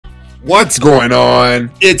What's going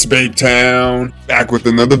on? It's Bapetown, back with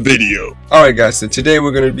another video. Alright guys, so today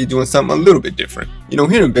we're going to be doing something a little bit different. You know,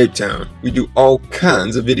 here in Bapetown, we do all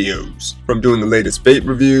kinds of videos. From doing the latest Bape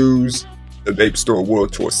reviews, the Bape Store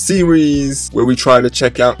World Tour series, where we try to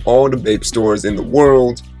check out all the Bape stores in the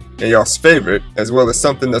world, and y'all's favorite, as well as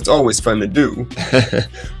something that's always fun to do,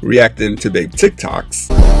 reacting to Bape TikToks.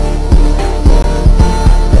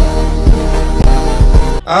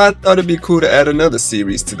 I thought it'd be cool to add another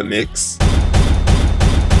series to the mix.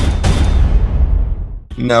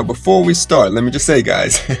 Now before we start, let me just say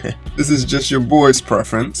guys, this is just your boy's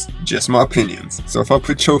preference, just my opinions. So if I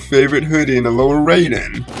put your favorite hoodie in a lower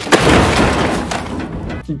rating,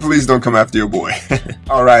 please don't come after your boy.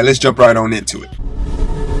 Alright, let's jump right on into it.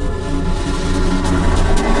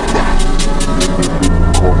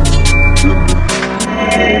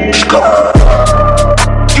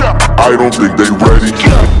 I don't think they ready.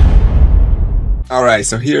 Alright,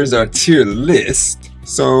 so here's our tier list.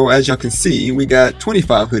 So as y'all can see, we got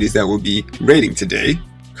 25 hoodies that we'll be rating today.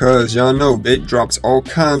 Cause y'all know Bape drops all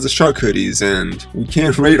kinds of Shark Hoodies and we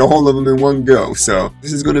can't rate all of them in one go. So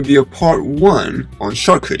this is going to be a part 1 on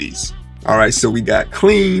Shark Hoodies. Alright, so we got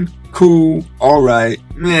clean, cool, alright,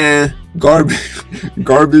 meh,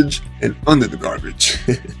 garbage, and under the garbage.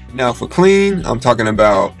 Now for clean, I'm talking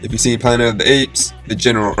about if you've seen Planet of the Apes, the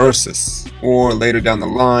General Ursus, or later down the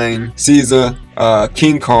line, Caesar,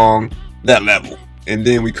 King Kong, that level. And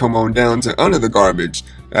then we come on down to under the garbage.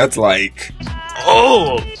 That's like,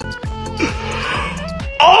 oh!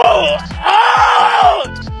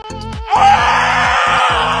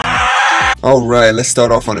 Alright, let's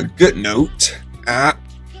start off on a good note.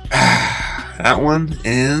 That one,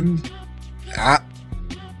 and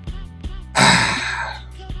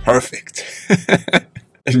perfect.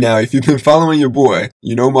 Now, if you've been following your boy,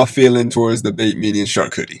 you know my feeling towards the Bape Minion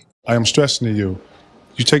Shark Hoodie. I am stressing to you.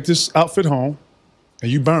 You take this outfit home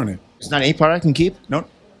and you burn it. It's not any part I can keep? No,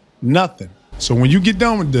 nothing. So when you get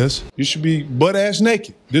done with this, you should be butt-ass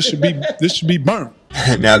naked. This should be burnt.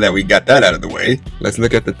 Now that we got that out of the way, let's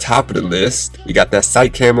look at the top of the list. We got that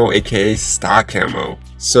sight camo, aka stock camo.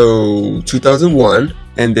 So 2001,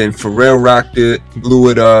 and then Pharrell rocked it, blew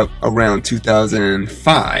it up around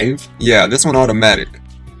 2005. Yeah, this one automatic,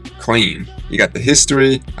 clean. You got the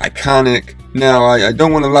history, iconic. Now I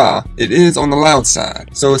don't want to lie, it is on the loud side,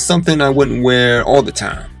 so it's something I wouldn't wear all the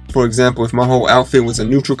time. For example, if my whole outfit was a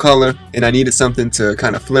neutral color and I needed something to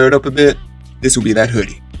kind of flare it up a bit, this would be that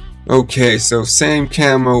hoodie. Okay, so same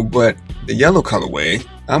camo, but the yellow colorway,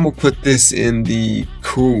 I'm gonna put this in the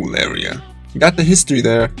cool area. Got the history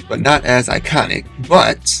there, but not as iconic.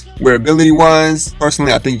 But wearability wise,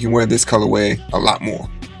 personally I think you can wear this colorway a lot more.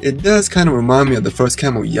 It does kind of remind me of the first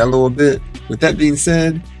camo yellow a bit. With that being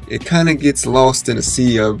said, it kind of gets lost in a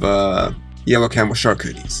sea of yellow camo Shark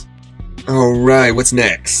Hoodies. Alright, what's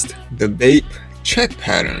next? The Bape check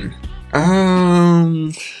pattern.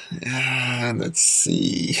 Let's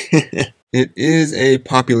see. It is a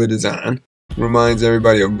popular design. Reminds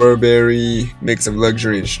everybody of Burberry, mix of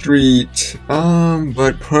luxury and street.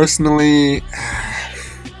 But personally,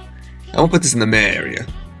 I won't put this in the meh area.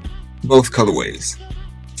 Both colorways.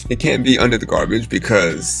 It can't be under the garbage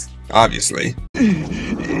because, obviously.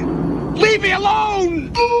 Leave me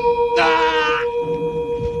alone!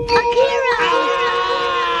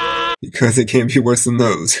 Because it can't be worse than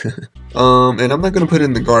those. And I'm not gonna put it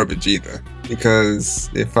in the garbage either, because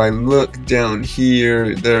if I look down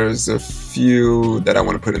here, there's a few that I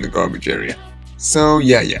want to put in the garbage area. So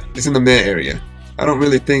yeah, it's in the meh area. I don't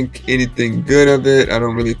really think anything good of it. I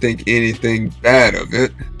don't really think anything bad of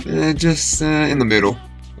it. Just in the middle.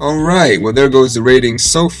 Alright, well there goes the rating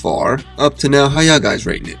so far. Up to now, how y'all guys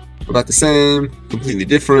rating it? About the same, completely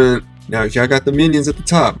different. Now if y'all got the minions at the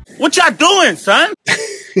top. What y'all doing, son?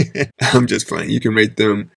 I'm just playing. You can rate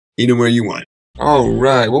them anywhere you want.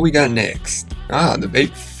 Alright, what we got next? The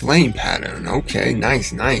Bape flame pattern. Okay,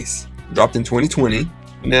 nice. Dropped in 2020.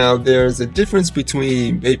 Now there's a difference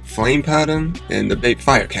between Bape flame pattern and the Bape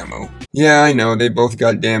fire camo. Yeah, I know, they both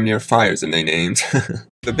got damn near fires in their names.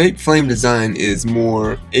 The Bape flame design is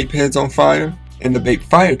more ape heads on fire, and the Bape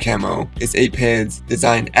fire camo is ape heads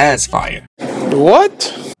designed as fire.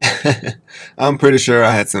 What? I'm pretty sure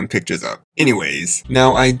I had some pictures up. Anyways,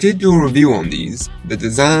 now I did do a review on these. The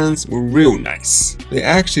designs were real nice. They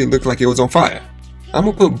actually looked like it was on fire. I'm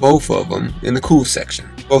gonna put both of them in the cool section,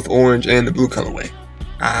 both orange and the blue colorway.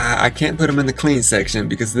 I can't put them in the clean section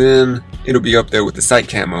because then it'll be up there with the sight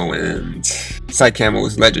camo, and sight camo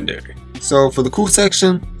is legendary. So for the cool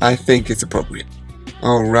section, I think it's appropriate.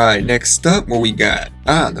 Alright, next up, what we got?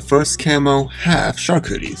 The first camo half Shark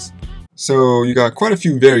Hoodies. So you got quite a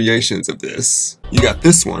few variations of this. You got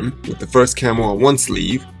this one with the first camo on one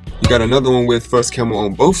sleeve. You got another one with first camo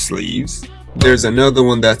on both sleeves. There's another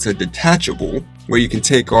one that's a detachable, where you can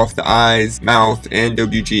take off the eyes, mouth, and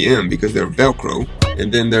WGM because they're Velcro.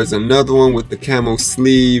 And then there's another one with the camo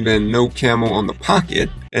sleeve and no camo on the pocket.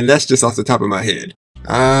 And that's just off the top of my head.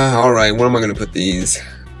 Alright, where am I gonna put these?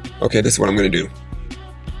 Okay, this is what I'm gonna do.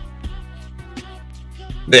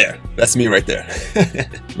 There, that's me right there.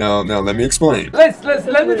 Now let me explain. Let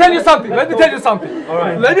me tell you something. Let me tell you something. All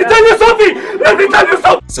right. Let me tell you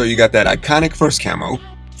something. So you got that iconic first camo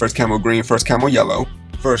green, first camo yellow,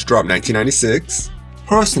 first drop 1996.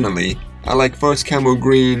 Personally, I like first camo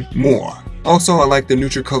green more. Also, I like the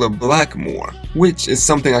neutral color black more, which is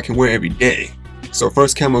something I can wear every day. So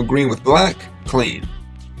first camo green with black, clean.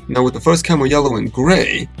 Now with the first camo yellow and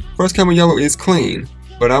gray, first camo yellow is clean,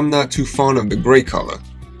 but I'm not too fond of the gray color.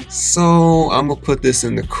 So I'm gonna put this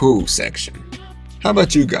in the cool section. How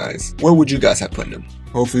about you guys? Where would you guys have put them?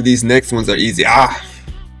 Hopefully these next ones are easy.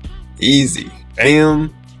 Easy.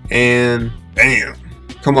 Bam and bam.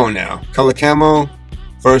 Come on now. Color camo,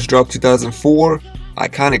 first drop 2004,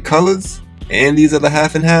 iconic colors, and these are the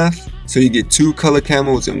half and half. So you get 2 color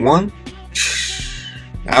camos in one.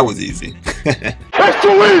 That was easy. That's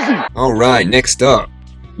too easy. Alright, next up.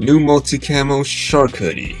 New multi-camo Shark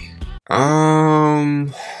Hoodie.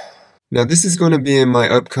 Now this is going to be in my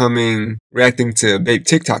upcoming reacting to Bape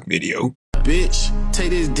TikTok video. Bitch, take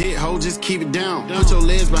this dick, ho, just keep it down. Put your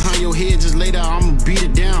legs behind your head, just lay down, I'ma beat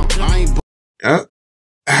it down. I ain't Up.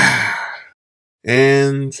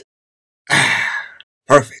 And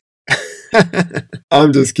perfect.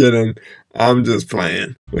 I'm just kidding. I'm just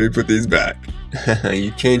playing. Let me put these back.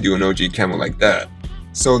 You can't do an OG camo like that.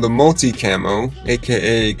 So the multi-camo,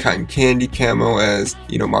 aka cotton candy camo as,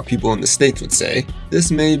 you know, my people in the States would say,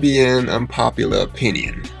 this may be an unpopular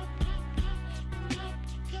opinion.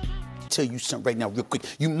 Tell you something right now real quick.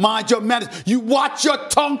 You mind your manners, you watch your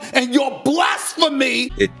tongue, and your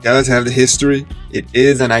blasphemy. It does have the history. It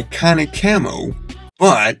is an iconic camo,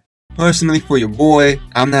 but personally for your boy,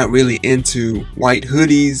 I'm not really into white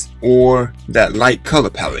hoodies or that light color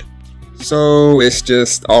palette. So it's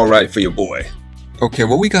just alright for your boy. Okay,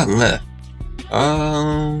 what we got left?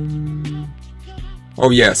 Oh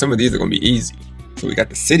yeah, some of these are gonna be easy. So we got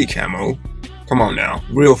the city camo. Come on now,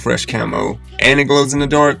 real fresh camo. And it glows in the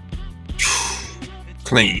dark.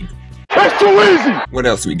 Clean. That's too easy. What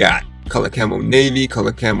else we got? Color camo navy,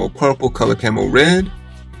 color camo purple, color camo red.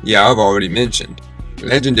 Yeah, I've already mentioned.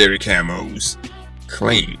 Legendary camos.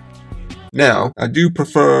 Clean. Now, I do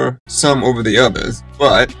prefer some over the others,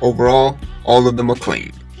 but overall, all of them are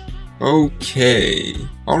clean. Okay.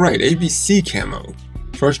 Alright, ABC camo.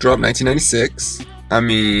 First drop 1996. I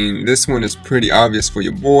mean, this one is pretty obvious for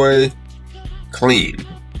your boy. Clean.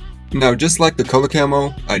 Now, just like the color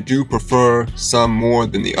camo, I do prefer some more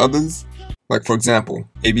than the others. Like for example,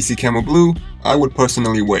 ABC camo blue, I would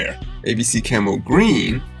personally wear. ABC camo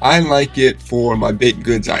green, I like it for my baked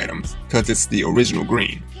goods items, because it's the original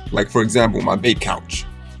green. Like for example, my bake couch.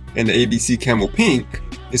 And the ABC camo pink,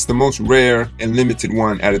 it's the most rare and limited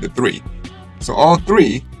one out of the 3. So all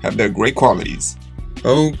 3 have their great qualities.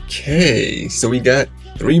 Okay, so we got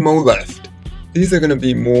 3 more left. These are going to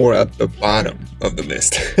be more at the bottom of the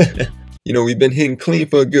list. You know, we've been hitting clean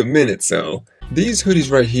for a good minute, so these hoodies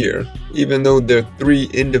right here, even though they're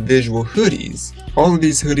 3 individual hoodies, all of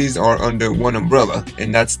these hoodies are under one umbrella,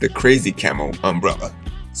 and that's the crazy camo umbrella.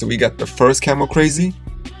 So we got the first camo crazy,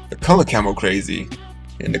 the color camo crazy,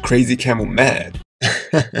 and the crazy camo mad.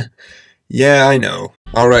 Yeah, I know.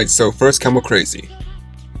 Alright, so first camo crazy.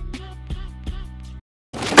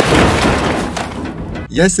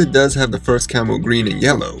 Yes, it does have the first camo green and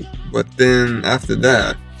yellow, but then after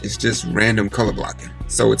that, it's just random color blocking.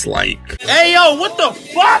 So it's like, Hey yo, what the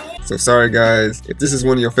fuck? so sorry guys, if this is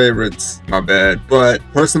one of your favorites, my bad. But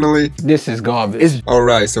personally, This is garbage.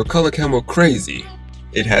 alright, so color camo crazy.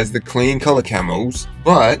 It has the clean color camos,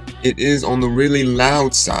 but it is on the really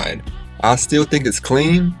loud side. I still think it's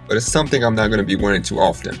clean, but it's something I'm not going to be wearing too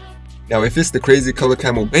often. Now if it's the crazy color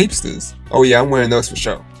camo Bapestas, oh yeah, I'm wearing those for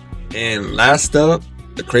sure. And last up,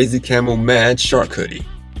 the crazy camo mad Shark Hoodie.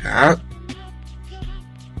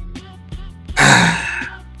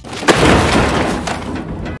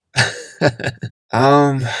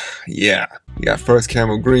 Yeah. You got first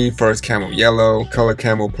camo green, first camo yellow, color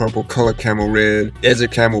camo purple, color camo red,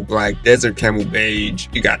 desert camo black, desert camo beige.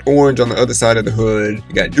 You got orange on the other side of the hood.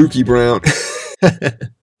 You got dookie brown.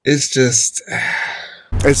 It's just...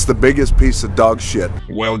 It's the biggest piece of dog shit.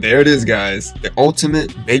 Well, there it is, guys. The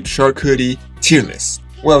ultimate Bape Shark Hoodie tier list.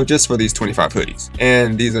 Well, just for these 25 hoodies.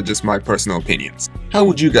 And these are just my personal opinions. How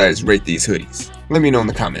would you guys rate these hoodies? Let me know in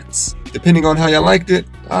the comments. Depending on how y'all liked it,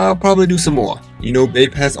 I'll probably do some more. You know,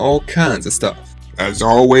 Bape has all kinds of stuff. As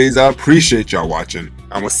always, I appreciate y'all watching.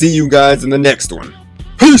 I will see you guys in the next one.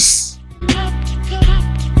 Peace!